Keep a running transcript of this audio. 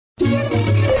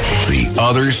The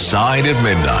Other Side of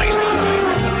Midnight.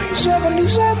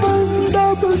 77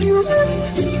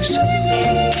 WABC.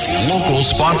 Local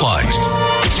Spotlight.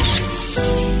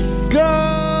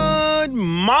 Good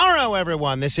morrow,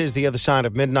 everyone. This is The Other Side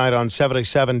of Midnight on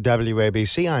 77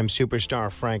 WABC. I'm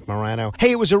superstar Frank Morano.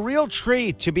 Hey, it was a real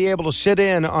treat to be able to sit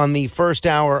in on the first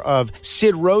hour of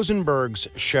Sid Rosenberg's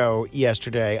show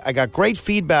yesterday. I got great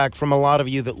feedback from a lot of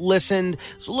you that listened.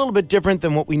 It's a little bit different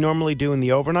than what we normally do in the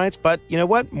overnights, but you know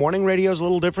what? Morning radio is a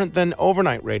little different than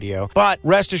overnight radio. But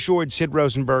rest assured, Sid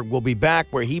Rosenberg will be back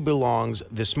where he belongs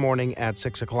this morning at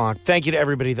 6 o'clock. Thank you to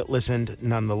everybody that listened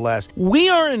nonetheless. We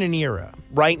are in an era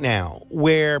right now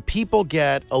where people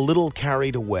get a little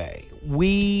carried away.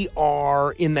 We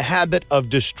are in the habit of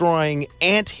destroying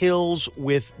anthills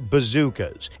with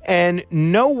bazookas. And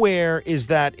nowhere is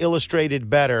that illustrated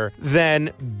better than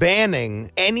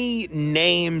banning any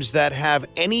names that have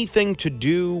anything to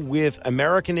do with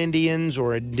American Indians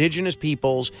or indigenous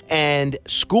peoples and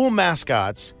school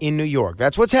mascots in New York.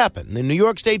 That's what's happened. The New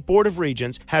York State Board of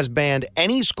Regents has banned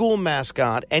any school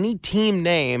mascot, any team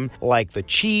name like the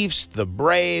Chiefs, the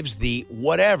Braves, the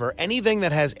whatever, anything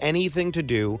that has anything to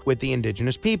do with the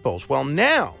indigenous peoples. Well,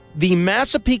 now the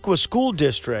Massapequa School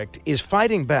District is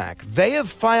fighting back. They have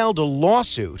filed a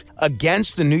lawsuit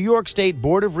against the New York State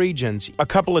Board of Regents a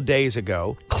couple of days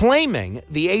ago, claiming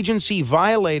the agency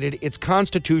violated its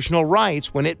constitutional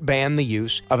rights when it banned the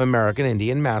use of American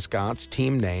Indian mascots,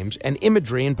 team names, and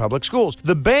imagery in public schools.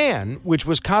 The ban, which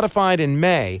was codified in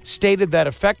May, stated that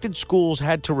affected schools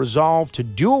had to resolve to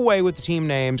do away with the team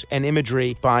names and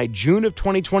imagery by June of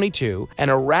 2022 and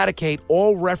eradicate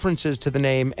all references to the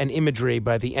name and imagery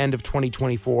by the end of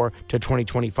 2024 to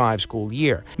 2025 school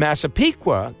year.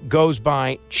 Massapequa goes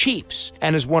by Chiefs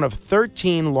and is one of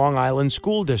 13 Long Island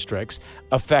school districts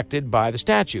affected by the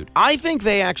statute. I think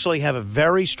they actually have a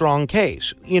very strong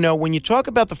case. You know, when you talk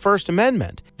about the First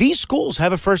Amendment, these schools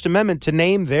have a First Amendment to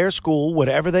name their school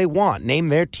whatever they want, name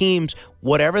their teams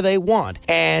whatever they want.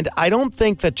 And I don't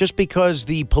think that just because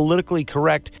the politically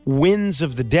correct winds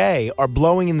of the day are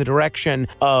blowing in the direction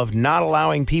of not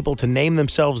allowing people to name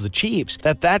themselves the Chiefs,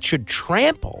 that should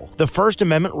trample the First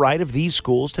Amendment right of these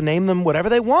schools to name them whatever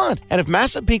they want. And if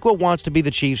Massapequa wants to be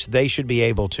the Chiefs, they should be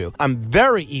able to. I'm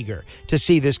very eager to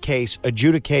see this case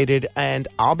adjudicated, and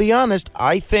I'll be honest,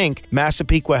 I think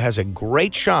Massapequa has a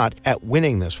great shot at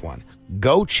winning this one.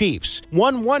 Go Chiefs.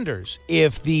 One wonders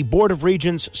if the Board of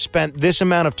Regents spent this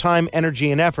amount of time,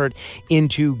 energy, and effort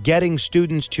into getting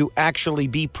students to actually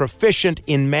be proficient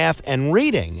in math and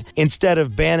reading instead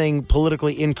of banning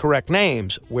politically incorrect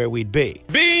names, where we'd be.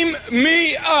 Beam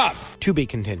me up! To be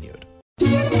continued.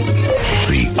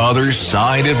 The Other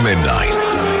Side of Midnight.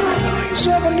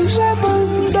 77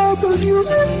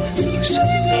 WABC.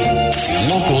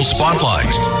 Local Spotlight.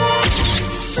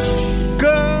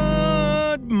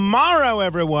 Good morrow,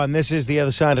 everyone. This is The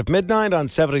Other Side of Midnight on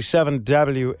 77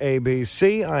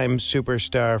 WABC. I'm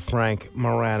superstar Frank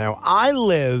Morano. I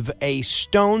live a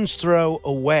stone's throw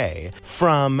away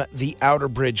from the Outer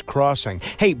Bridge crossing.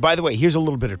 Hey, by the way, here's a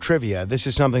little bit of trivia. This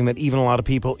is something that even a lot of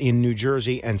people in New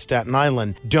Jersey and Staten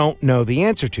Island don't know the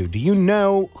answer to. Do you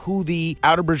know who the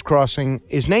Outer Bridge crossing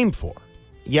is named for?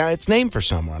 Yeah, it's named for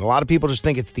someone. A lot of people just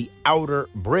think it's the Outer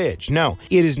Bridge. No,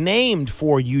 it is named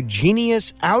for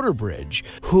Eugenius Outerbridge,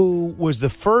 who was the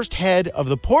first head of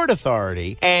the Port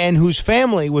Authority and whose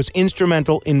family was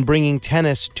instrumental in bringing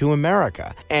tennis to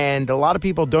America. And a lot of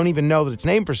people don't even know that it's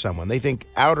named for someone. They think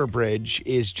Outer Bridge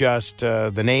is just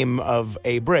the name of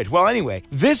a bridge. Well, anyway,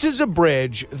 this is a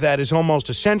bridge that is almost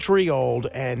a century old,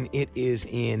 and it is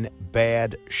in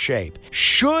bad shape.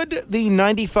 Should the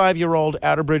 95-year-old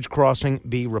Outer Bridge crossing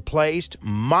be replaced?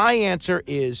 My answer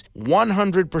is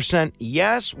 100%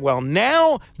 yes. Well,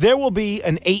 now there will be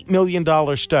an $8 million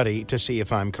study to see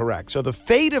if I'm correct. So the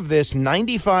fate of this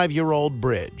 95-year-old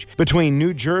bridge between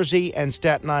New Jersey and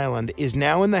Staten Island is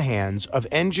now in the hands of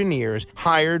engineers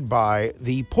hired by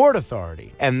the Port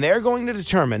Authority, and they're going to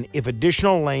determine if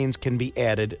additional lanes can be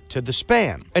added to the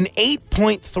span. An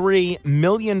 $8.3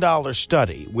 million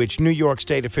study, which New York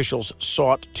State officials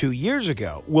sought 2 years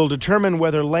ago, will determine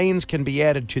whether lanes can be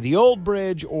added to the old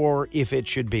bridge or if it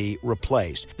should be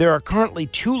replaced. There are currently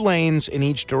 2 lanes in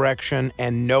each direction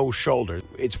and no shoulder.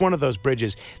 It's one of those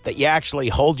bridges that you actually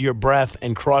hold your breath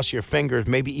and cross your fingers,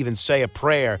 maybe even say a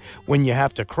prayer when you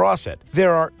have to cross it.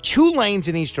 There are 2 lanes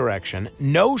in each direction,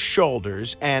 no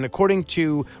shoulders, and according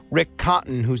to Rick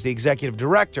Cotton, who's the executive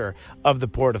director of the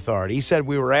Port Authority, he said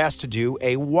we were asked to do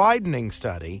a widening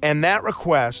study, and that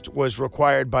request was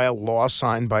required by a law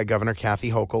signed by Governor Kathy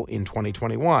Hochul in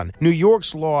 2021. New York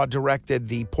York's law directed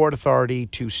the Port Authority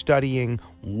to studying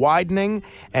widening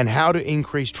and how to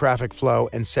increase traffic flow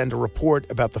and send a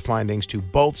report about the findings to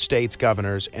both states'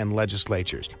 governors and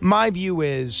legislatures. My view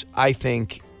is, I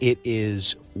think it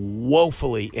is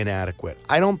woefully inadequate.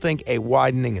 I don't think a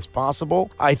widening is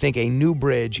possible. I think a new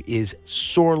bridge is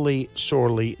sorely,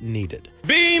 sorely needed.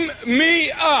 Beam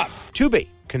me up! To be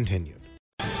continued.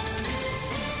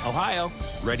 Ohio,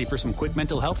 ready for some quick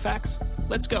mental health facts?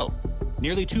 Let's go.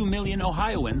 Nearly 2 million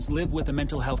Ohioans live with a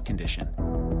mental health condition.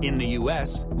 In the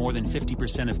U.S., more than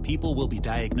 50% of people will be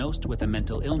diagnosed with a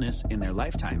mental illness in their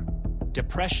lifetime.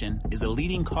 Depression is a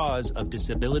leading cause of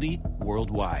disability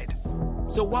worldwide.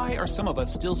 So why are some of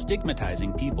us still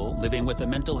stigmatizing people living with a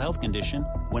mental health condition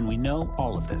when we know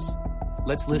all of this?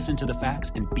 Let's listen to the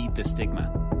facts and beat the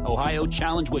stigma. Ohio,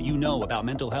 challenge what you know about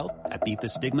mental health at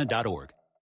beatthestigma.org.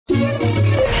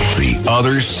 The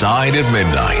Other Side of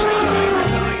Midnight.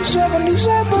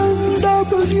 77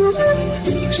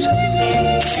 WABC.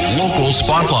 Local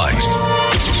Spotlight.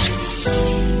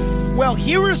 Well,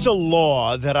 here is a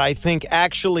law that I think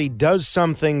actually does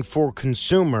something for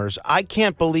consumers. I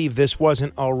can't believe this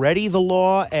wasn't already the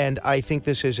law, and I think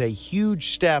this is a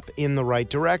huge step in the right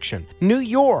direction. New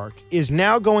York is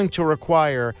now going to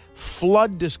require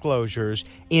flood disclosures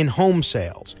in home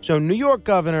sales. So New York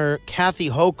Governor Kathy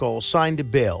Hochul signed a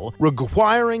bill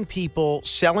requiring people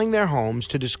selling their homes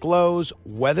to disclose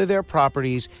whether their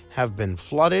properties have been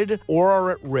flooded or are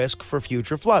at risk for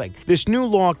future flooding. This new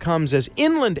law comes as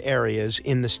inland areas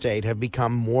in the state have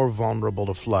become more vulnerable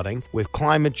to flooding, with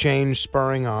climate change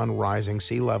spurring on rising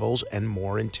sea levels and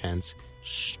more intense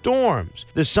storms.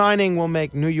 The signing will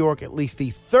make New York at least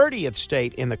the 30th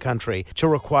state in the country to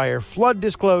require flood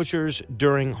disclosures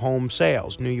during home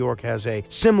sales. New York has a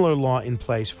similar law in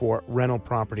place for rental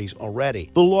properties already.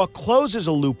 The law closes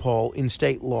a loophole in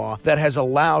state law that has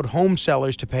allowed home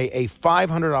sellers to pay a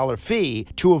 $500 fee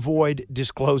to avoid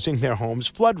disclosing their home's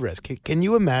flood risk. Can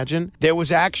you imagine? There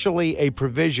was actually a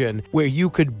provision where you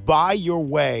could buy your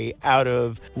way out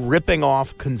of ripping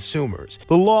off consumers.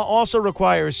 The law also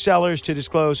requires sellers to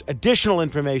disclose additional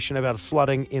information about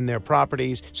flooding in their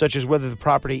properties, such as whether the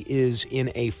property is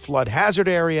in a flood hazard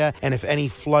area and if any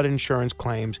flood insurance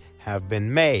claims have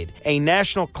been made. A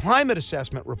national climate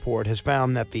assessment report has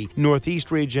found that the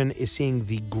Northeast region is seeing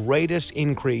the greatest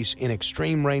increase in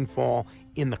extreme rainfall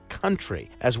in the country,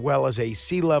 as well as a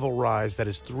sea level rise that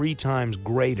is 3 times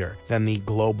greater than the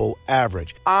global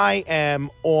average. I am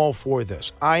all for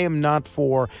this. I am not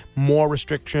for more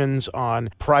restrictions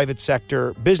on private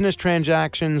sector business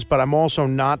transactions, but I'm also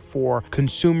not for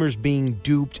consumers being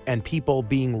duped and people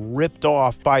being ripped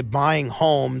off by buying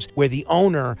homes where the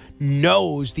owner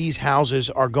knows these houses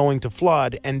are going to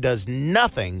flood and does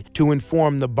nothing to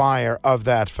inform the buyer of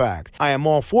that fact. I am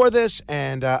all for this,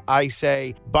 and I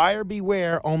say buyer beware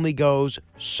only goes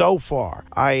so far.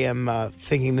 I am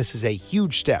thinking this is a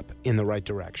huge step in the right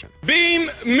direction. Beam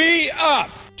me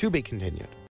up! To be continued.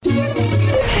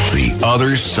 The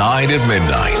Other Side of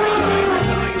Midnight.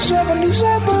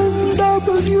 77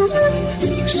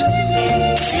 WABC.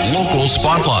 Local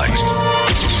Spotlight.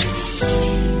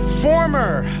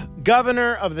 Former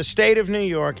Governor of the state of New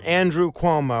York, Andrew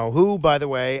Cuomo, who, by the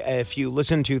way, if you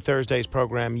listen to Thursday's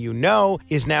program, you know,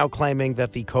 is now claiming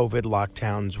that the COVID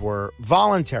lockdowns were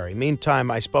voluntary. Meantime,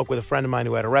 I spoke with a friend of mine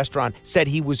who had a restaurant, said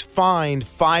he was fined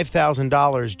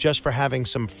 $5,000 just for having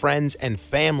some friends and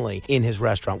family in his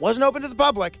restaurant. Wasn't open to the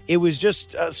public. It was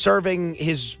just serving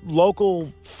his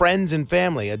local friends and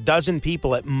family, a dozen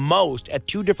people at most, at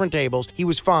 2 different tables. He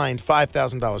was fined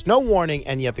 $5,000. No warning,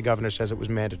 and yet the governor says it was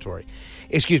mandatory.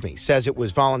 Says it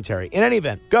was voluntary. In any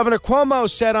event, Governor Cuomo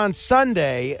said on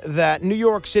Sunday that New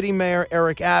York City Mayor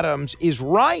Eric Adams is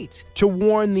right to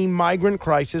warn the migrant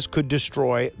crisis could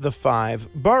destroy the 5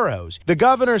 boroughs. The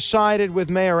governor sided with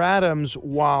Mayor Adams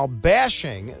while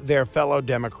bashing their fellow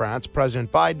Democrats,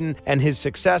 President Biden, and his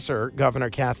successor, Governor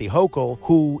Kathy Hochul,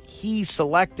 who he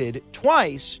selected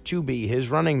twice to be his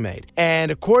running mate.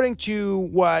 And according to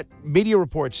what media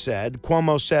reports said,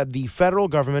 Cuomo said the federal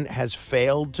government has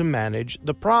failed to manage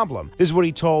the problem. This is what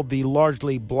he told the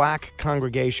largely black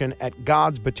congregation at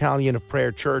God's Battalion of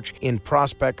Prayer Church in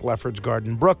Prospect Lefferts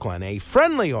Garden, Brooklyn, a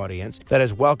friendly audience that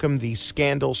has welcomed the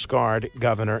scandal-scarred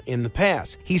governor in the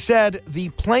past. He said, "The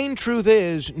plain truth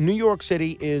is New York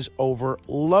City is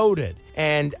overloaded."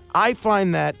 And I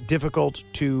find that difficult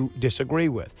to disagree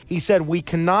with. He said, "We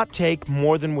cannot take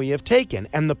more than we have taken.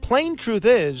 And the plain truth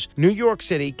is New York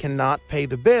City cannot pay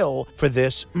the bill for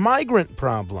this migrant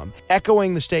problem,"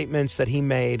 echoing the statements that he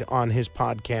made on his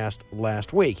podcast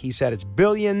last week. He said it's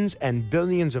billions and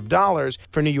billions of dollars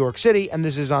for New York City, and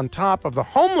this is on top of the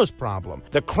homeless problem,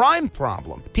 the crime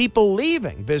problem, people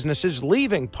leaving, businesses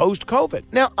leaving post-COVID.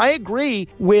 Now, I agree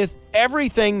with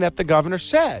everything that the governor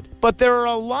said, but there are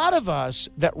a lot of us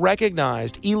that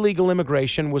recognized illegal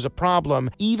immigration was a problem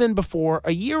even before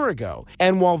a year ago.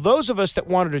 And while those of us that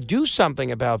wanted to do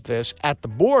something about this at the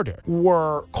border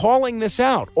were calling this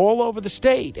out all over the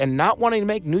state and not wanting to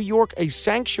make New York a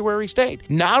sanctuary state,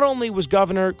 not only was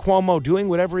Governor Cuomo doing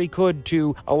whatever he could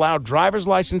to allow driver's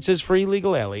licenses for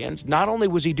illegal aliens, not only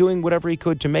was he doing whatever he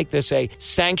could to make this a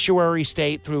sanctuary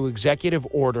state through executive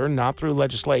order, not through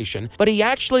legislation, but he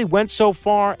actually went so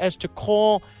far as to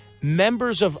call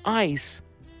members of ICE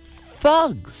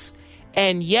thugs.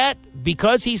 And yet,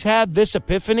 because he's had this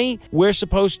epiphany, we're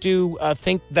supposed to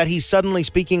think that he's suddenly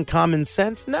speaking common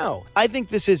sense? No. I think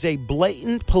this is a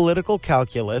blatant political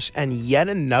calculus and yet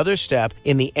another step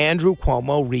in the Andrew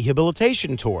Cuomo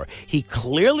rehabilitation tour. He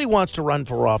clearly wants to run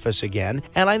for office again,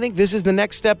 and I think this is the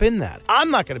next step in that.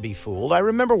 I'm not going to be fooled. I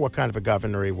remember what kind of a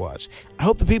governor he was. I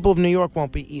hope the people of New York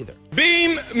won't be either.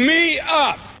 Beam me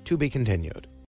up. To be continued.